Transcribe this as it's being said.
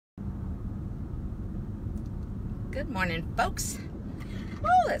Good morning, folks.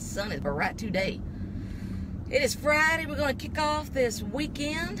 Oh, that sun is bright today. It is Friday. We're going to kick off this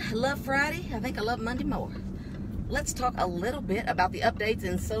weekend. I love Friday. I think I love Monday more. Let's talk a little bit about the updates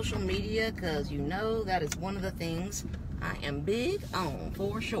in social media, because you know that is one of the things I am big on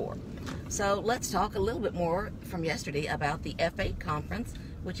for sure. So let's talk a little bit more from yesterday about the F8 conference,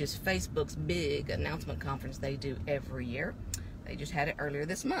 which is Facebook's big announcement conference they do every year. They just had it earlier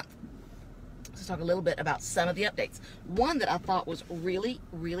this month. Let's talk a little bit about some of the updates. One that I thought was really,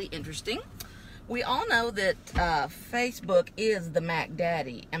 really interesting. We all know that Facebook is the Mac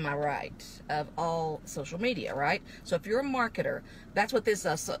Daddy, am I right, of all social media, right? So if you're a marketer, that's what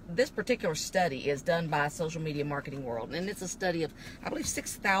this particular study is done by Social Media Marketing World. And it's a study of, I believe,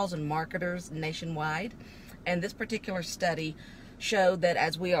 6,000 marketers nationwide. And this particular study showed that,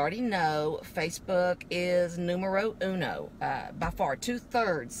 as we already know, Facebook is numero uno. By far,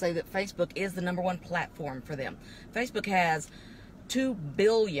 2/3 say that Facebook is the #1 platform for them. Facebook has 2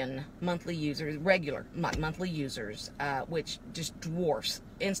 billion monthly users, regular monthly users, which just dwarfs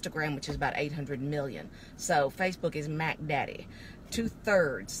Instagram, which is about 800 million. So Facebook is Mac Daddy.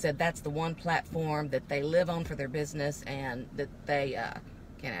 2/3 said that's the one platform that they live on for their business, and that they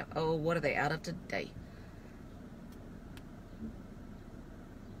can have. Oh, what are they out of today?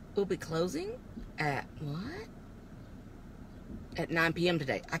 We'll be closing at what? At 9 p.m.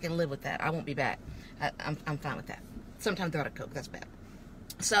 today. I can live with that. I won't be back. I'm fine with that. Sometimes they're out of Coke. That's bad.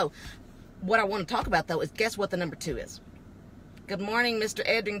 So, what I want to talk about, though, is guess what the #2 is? Good morning, Mr.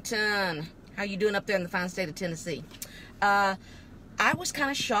 Edrington. How you doing up there in the fine state of Tennessee? I was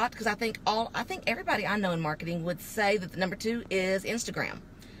kind of shocked, because I think everybody I know in marketing would say that the #2 is Instagram.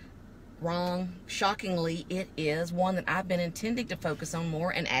 Wrong. Shockingly, it is one that I've been intending to focus on more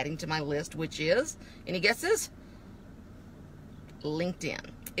and adding to my list, which is, any guesses?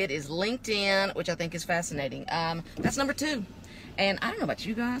 LinkedIn. It is LinkedIn, which I think is fascinating. That's #2. And I don't know about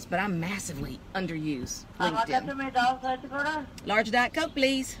you guys, but I massively underuse LinkedIn. Large Diet Coke,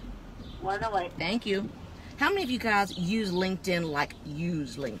 please. Thank you. How many of you guys use LinkedIn like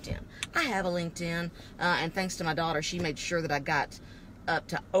use LinkedIn? I have a LinkedIn, and thanks to my daughter, she made sure that I got up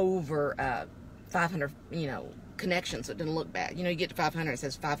to over 500, connections, so it didn't look bad. You get to 500, it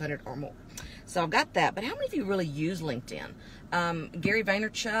says 500 or more. So I've got that. But how many of you really use LinkedIn? Gary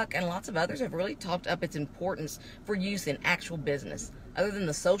Vaynerchuk and lots of others have really talked up its importance for use in actual business. Other than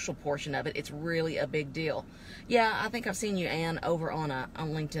the social portion of it, it's really a big deal. Yeah, I think I've seen you, Ann, over on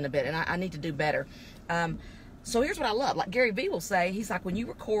LinkedIn a bit, and I need to do better. So here's what I love. Like Gary Vee will say, he's like, when you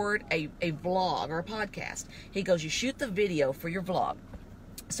record a vlog or a podcast, he goes, you shoot the video for your vlog.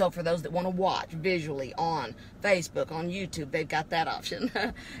 So for those that want to watch visually on Facebook, on YouTube, they've got that option.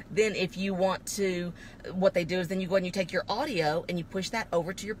 Then if you want to, what they do is then you go and you take your audio and you push that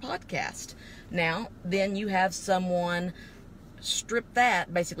over to your podcast. Now, then you have someone strip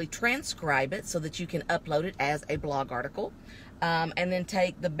that, basically transcribe it so that you can upload it as a blog article. And then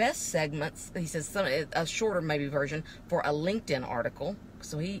take the best segments, he says a shorter maybe version for a LinkedIn article.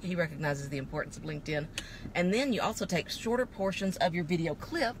 So he recognizes the importance of LinkedIn. And then you also take shorter portions of your video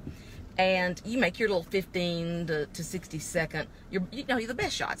clip, and you make your little 15 to 60 second, the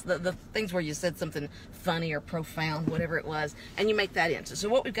best shots, the things where you said something funny or profound, whatever it was, and you make that into. So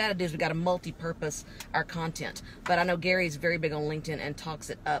what we've got to do is we've got to multi-purpose our content. But I know Gary's very big on LinkedIn and talks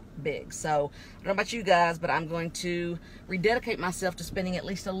it up big. So I don't know about you guys, but I'm going to rededicate myself to spending at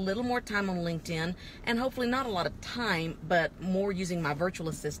least a little more time on LinkedIn, and hopefully not a lot of time, but more using my virtual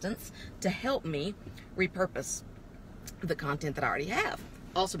assistants to help me repurpose the content that I already have.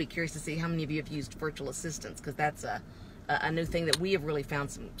 Also be curious to see how many of you have used virtual assistants, because that's a new thing that we have really found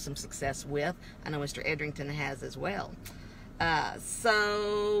some success with. I know Mr. Edrington has as well.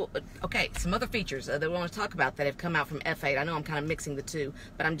 Okay, some other features that we want to talk about that have come out from F8. I know I'm kind of mixing the two,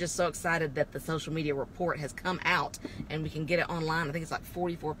 but I'm just so excited that the social media report has come out and we can get it online. I think it's like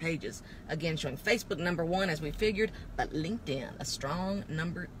 44 pages. Again, showing Facebook #1 as we figured, but LinkedIn a strong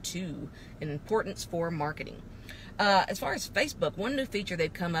 #2 in importance for marketing. As far as Facebook, one new feature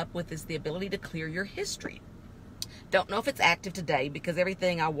they've come up with is the ability to clear your history. Don't know if it's active today, because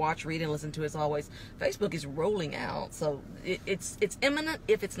everything I watch, read, and listen to is always Facebook is rolling out. So it's imminent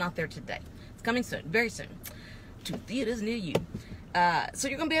if it's not there today. It's coming soon, very soon, to theaters near you. So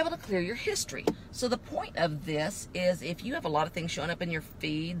you're going to be able to clear your history. So the point of this is, if you have a lot of things showing up in your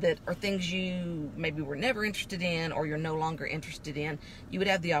feed that are things you maybe were never interested in, or you're no longer interested in, you would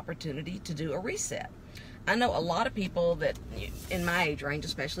have the opportunity to do a reset. I know a lot of people that, in my age range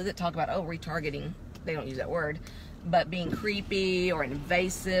especially, that talk about, retargeting. They don't use that word, but being creepy or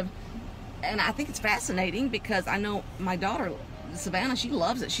invasive. And I think it's fascinating, because I know my daughter Savannah, she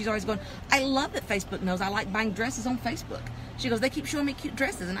loves it. She's always going, I love that Facebook knows I like buying dresses on Facebook. She goes, they keep showing me cute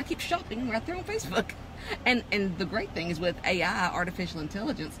dresses, and I keep shopping right there on Facebook. And the great thing is with AI, artificial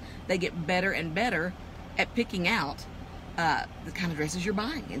intelligence, they get better and better at picking out the kind of dresses you're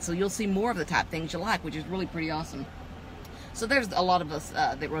buying. And so you'll see more of the type of things you like, which is really pretty awesome. So there's a lot of us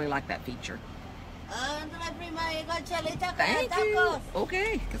that really like that feature. Thank you.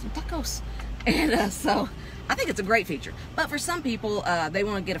 Okay, got some tacos. And so I think it's a great feature. But for some people, they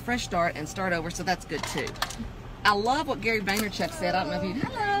want to get a fresh start and start over, so that's good too. I love what Gary Vaynerchuk said. I don't know if you...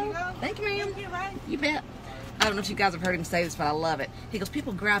 Hello. Thank you, ma'am. You bet. I don't know if you guys have heard him say this, but I love it. He goes,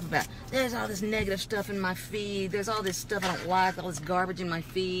 people gripe about, there's all this negative stuff in my feed. There's all this stuff I don't like, all this garbage in my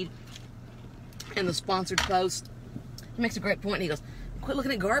feed. And the sponsored post. He makes a great point. He goes, quit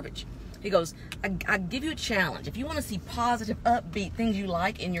looking at garbage. He goes, I give you a challenge. If you want to see positive, upbeat things you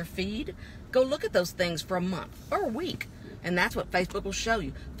like in your feed, go look at those things for a month or a week. And that's what Facebook will show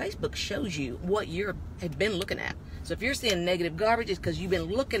you. Facebook shows you what you have been looking at. So if you're seeing negative garbage, it's because you've been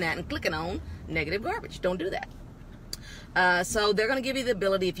looking at and clicking on negative garbage. Don't do that. So they're going to give you the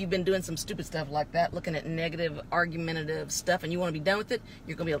ability, if you've been doing some stupid stuff like that, looking at negative, argumentative stuff, and you want to be done with it,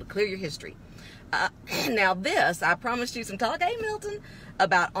 you're going to be able to clear your history. Now this, I promised you some talk, hey Milton,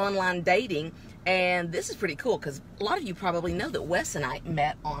 about online dating. And this is pretty cool because a lot of you probably know that Wes and I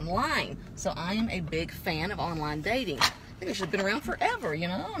met online. So I am a big fan of online dating. I think it should have been around forever, you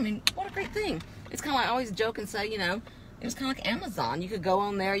know? I mean, what a great thing. It's kind of like, I always joke and say, you know, it was kind of like Amazon. You could go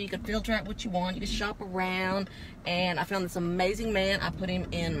on there, you could filter out what you want, you could shop around. And I found this amazing man. I put him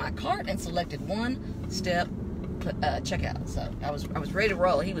in my cart and selected one step checkout. So I was ready to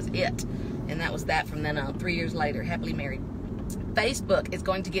roll. He was it. And that was that from then on. 3 years later, happily married. Facebook is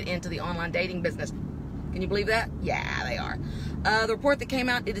going to get into the online dating business. Can you believe that? Yeah, they are. The report that came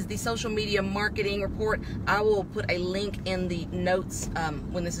out, it is the social media marketing report. I will put a link in the notes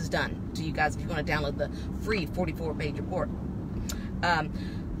when this is done to you guys if you want to download the free 44-page report.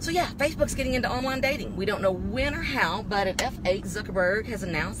 So yeah, Facebook's getting into online dating. We don't know when or how, but at F8, Zuckerberg has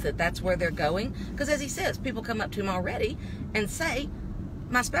announced that that's where they're going. Because as he says, people come up to him already and say,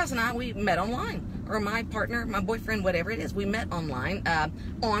 my spouse and I, we met online. Or my partner, my boyfriend, whatever it is, we met online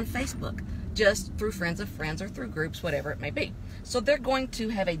on Facebook. Just through friends of friends or through groups, whatever it may be. So they're going to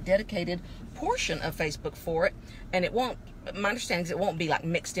have a dedicated portion of Facebook for it. And it won't, my understanding is it won't be like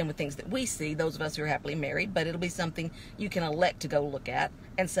mixed in with things that we see, those of us who are happily married, but it'll be something you can elect to go look at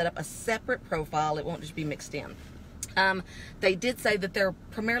and set up a separate profile. It won't just be mixed in. They did say that they're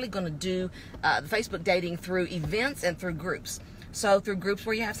primarily going to do the Facebook dating through events and through groups. So through groups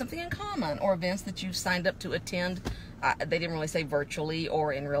where you have something in common or events that you've signed up to attend. They didn't really say virtually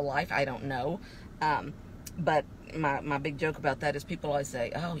or in real life. I don't know. But my big joke about that is people always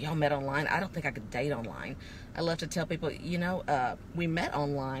say, oh, y'all met online. I don't think I could date online. I love to tell people, you know, we met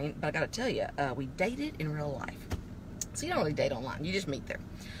online, but I got to tell you, we dated in real life. So you don't really date online. You just meet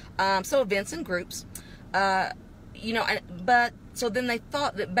there. So events and groups. You know, so then they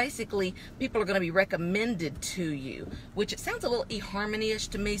thought that basically people are going to be recommended to you, which it sounds a little eHarmony-ish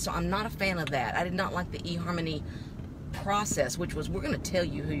to me, so I'm not a fan of that. I did not like the eHarmony process, which was, we're going to tell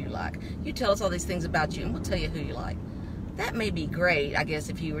you who you like. You tell us all these things about you, and we'll tell you who you like. That may be great, I guess,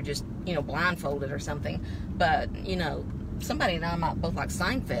 if you were just, you know, blindfolded or something, but, you know, somebody and I might both like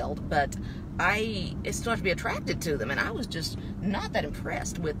Seinfeld, but I started to be attracted to them, and I was just not that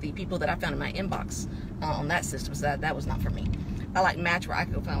impressed with the people that I found in my inbox on that system, so that was not for me. I like Match where I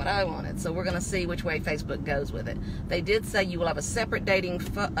could go find what I wanted, so we're going to see which way Facebook goes with it. They did say you will have a separate dating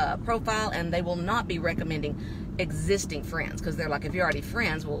profile, and they will not be recommending existing friends, because they're like, if you're already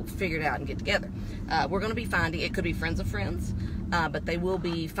friends, we'll figure it out and get together. We're going to be finding, it could be friends of friends, but they will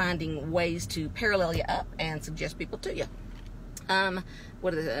be finding ways to parallel you up and suggest people to you. And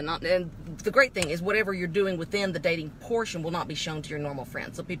the great thing is whatever you're doing within the dating portion will not be shown to your normal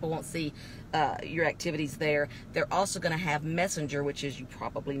friends, so people won't see your activities there. They're also going to have Messenger, which, as you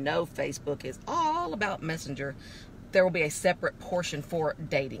probably know, Facebook is all about Messenger. There will be a separate portion for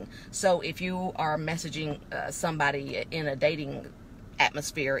dating. So if you are messaging somebody in a dating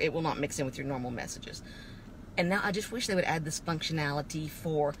atmosphere, it will not mix in with your normal messages. And now I just wish they would add this functionality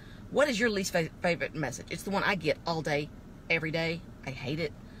for, what is your least favorite message? It's the one I get all day, every day. I hate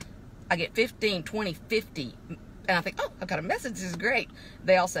it. I get 15, 20, 50, and I think, oh, I've got a message. This is great.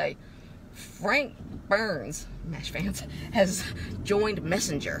 They all say, Frank Burns, MASH fans, has joined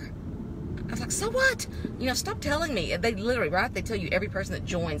Messenger. I was like, so what? You know, stop telling me. They literally, right? They tell you every person that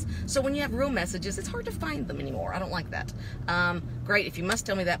joins. So when you have real messages, it's hard to find them anymore. I don't like that. Great. If you must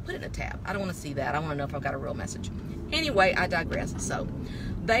tell me that, put it in a tab. I don't want to see that. I want to know if I've got a real message. Anyway, I digress. So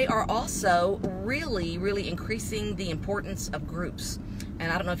they are also really, really increasing the importance of groups.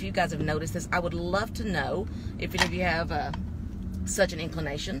 And I don't know if you guys have noticed this. I would love to know, if any of you have such an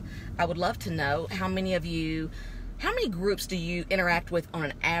inclination, I would love to know how many groups do you interact with on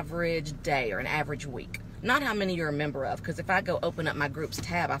an average day or an average week? Not how many you're a member of, because if I go open up my groups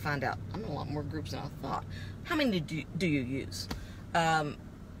tab, I find out I'm in a lot more groups than I thought. How many do you use? You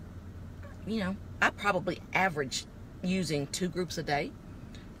know, I probably average using 2 groups a day.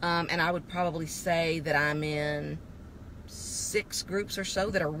 And I would probably say that I'm in 6 groups or so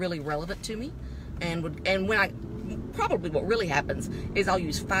that are really relevant to me. And what really happens is I'll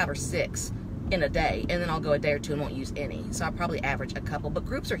use 5 or 6 in a day, and then I'll go a day or 2 and won't use any. So I probably average a couple, but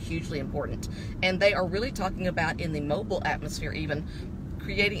groups are hugely important. And they are really talking about, in the mobile atmosphere even,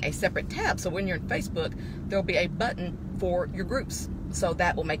 creating a separate tab. So when you're in Facebook, there'll be a button for your groups. So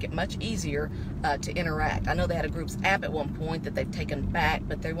that will make it much easier to interact. I know they had a groups app at one point that they've taken back,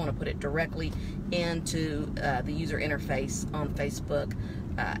 but they want to put it directly into the user interface on Facebook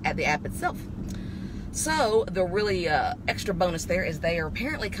at the app itself. So the really extra bonus there is they are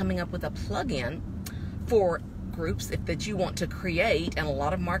apparently coming up with a plugin for groups that you want to create, and a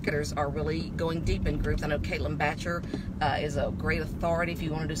lot of marketers are really going deep in groups. I know Caitlin Batcher is a great authority if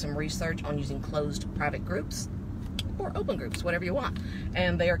you want to do some research on using closed private groups or open groups, whatever you want.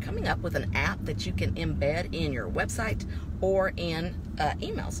 And they are coming up with an app that you can embed in your website or in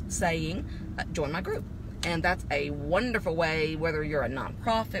emails saying, join my group. And that's a wonderful way, whether you're a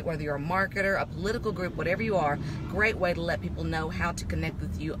nonprofit, whether you're a marketer, a political group, whatever you are, great way to let people know how to connect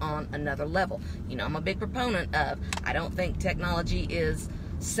with you on another level. You know, I'm a big proponent of, I don't think technology is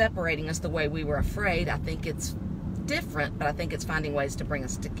separating us the way we were afraid. I think it's different, but I think it's finding ways to bring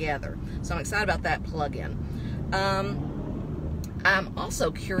us together. So I'm excited about that plugin. I'm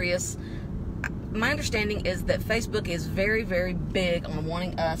also curious. My understanding is that Facebook is very, very big on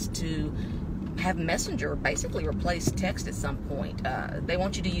wanting us to have Messenger basically replace text at some point. They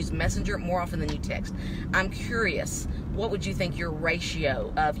want you to use Messenger more often than you text. I'm curious, what would you think your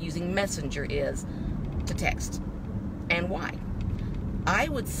ratio of using Messenger is to text, and why? I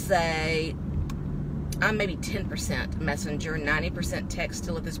would say I'm maybe 10% Messenger, 90% text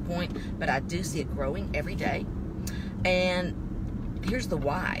still at this point, but I do see it growing every day. And here's the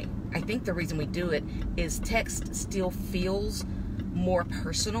why. I think the reason we do it is text still feels more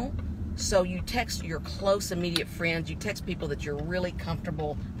personal. So you text your close, immediate friends, you text people that you're really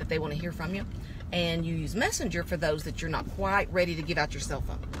comfortable that they want to hear from you, and you use Messenger for those that you're not quite ready to give out your cell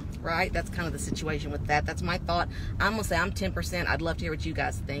phone, right? That's kind of the situation with that. That's my thought. I'm going to say I'm 10%. I'd love to hear what you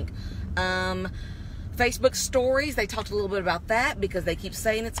guys think. Facebook stories, they talked a little bit about that because they keep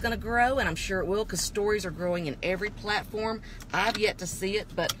saying it's going to grow, and I'm sure it will, because stories are growing in every platform. I've yet to see it,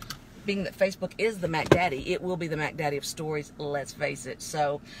 but being that Facebook is the Mac Daddy, it will be the Mac Daddy of stories, let's face it.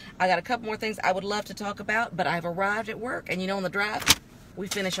 So I got a couple more things I would love to talk about, but I've arrived at work, and you know, on the drive, we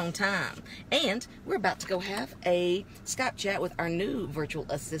finish on time. And we're about to go have a Skype chat with our new virtual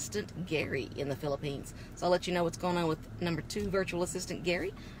assistant, Gary, in the Philippines. So I'll let you know what's going on with number 2 virtual assistant,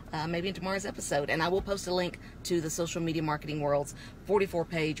 Gary, maybe in tomorrow's episode. And I will post a link to the Social Media Marketing World's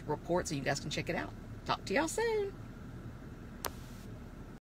 44-page report so you guys can check it out. Talk to y'all soon.